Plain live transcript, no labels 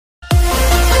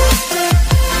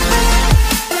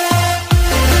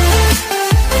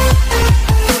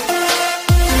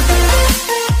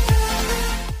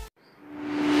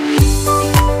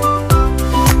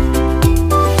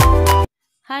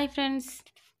Friends,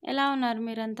 ఎలా ఉన్నారు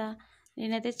మీరంతా?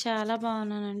 నేనైతే చాలా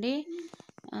బాగున్నానండి.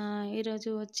 ఈరోజు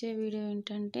వచ్చే వీడియో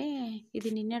ఏంటంటే, ఇది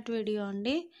నిన్నటి వీడియో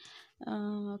అండి.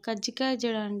 కజ్జికాయ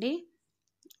జడ అండి.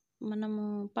 మనము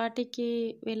పార్టీకి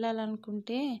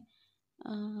వెళ్ళాలనుకుంటే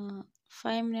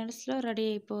 5 మినిట్స్లో రెడీ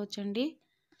అయిపోవచ్చండి.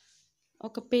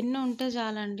 ఒక పెన్ను ఉంటే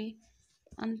చాలండి,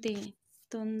 అంతే,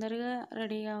 తొందరగా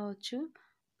రెడీ అవ్వచ్చు,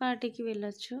 పార్టీకి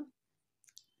వెళ్ళొచ్చు.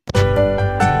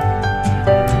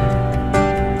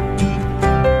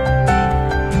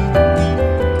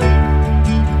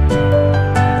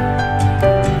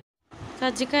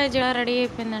 కజ్జికాయ జడ రెడీ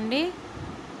అయిపోయిందండి.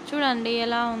 చూడండి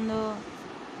ఎలా ఉందో.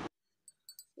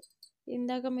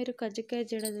 ఇందాక మీరు కజ్జికాయ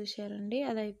జడ చూశారండి,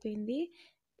 అది అయిపోయింది.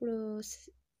 ఇప్పుడు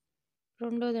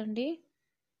రెండోదండి.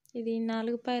 ఇది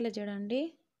 4 పాయల జడ అండి.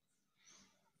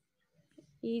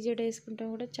 ఈ జడ వేసుకుంటే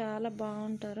కూడా చాలా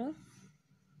బాగుంటారు.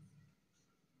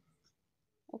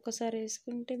 ఒకసారి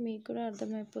వేసుకుంటే మీకు కూడా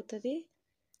అర్థమైపోతుంది.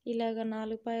 ఇలాగ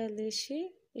 4 పాయలు తీసి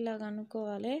ఇలాగ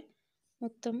అనుకోవాలి.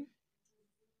 మొత్తం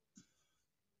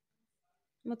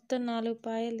 4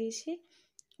 పాయలు తీసి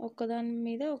ఒక్కదాని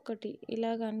మీద ఒకటి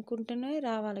ఇలాగ అనుకుంటూనే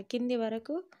రావాలి, కింది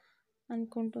వరకు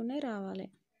అనుకుంటూనే రావాలి.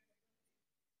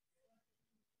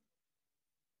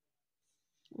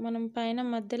 మనం పైన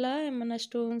మధ్యలో ఏమైనా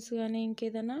స్టోన్స్ కానీ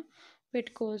ఇంకేదైనా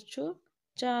పెట్టుకోవచ్చు.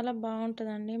 చాలా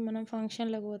బాగుంటుందండి మనం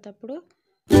ఫంక్షన్లకు పోతప్పుడు.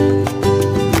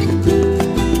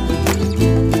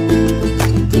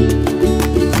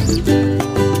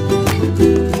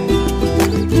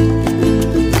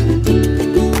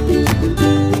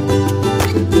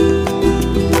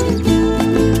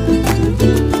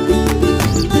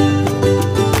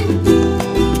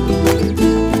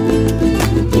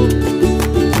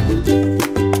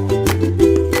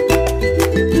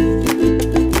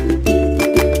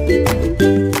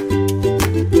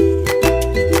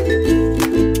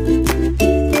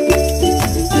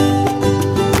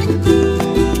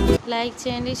 లైక్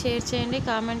చేయండి, షేర్ చేయండి,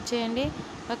 కామెంట్ చేయండి.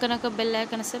 పక్కన ఒక బెల్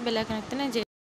ఐకాన్ వస్తే బెల్ ఐకాన్ అయితే నేను